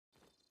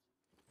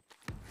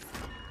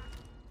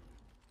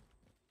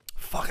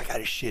fuck, I got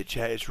his shit,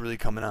 chat. It's really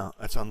coming out.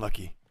 That's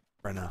unlucky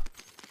right now.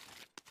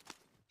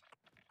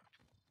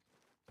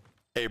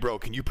 Hey, bro,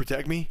 can you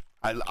protect me?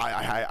 I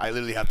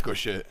literally have to go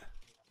shit.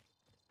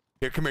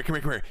 Here, come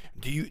here.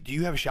 Do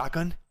you have a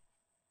shotgun?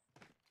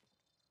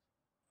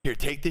 Here,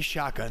 take this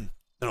shotgun.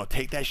 No,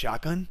 take that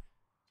shotgun.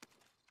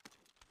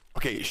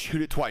 Okay,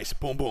 shoot it twice.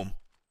 Boom, boom.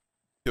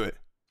 Do it.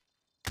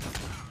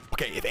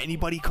 Okay, if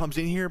anybody comes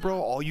in here, bro,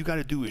 all you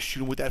gotta do is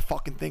shoot him with that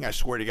fucking thing. I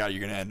swear to God,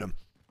 you're gonna end him.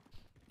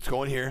 Let's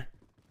go in here.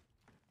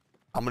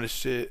 I'm gonna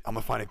sit. I'm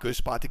gonna find a good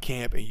spot to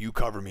camp, and you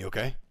cover me,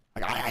 okay?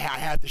 Like I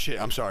have the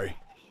shit. I'm sorry.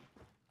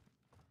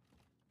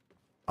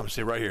 I'm gonna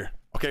sit right here.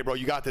 Okay, bro,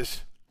 you got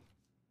this.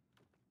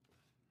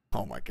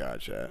 Oh my God,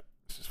 chat.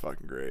 This is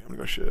fucking great. I'm gonna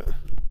go shit.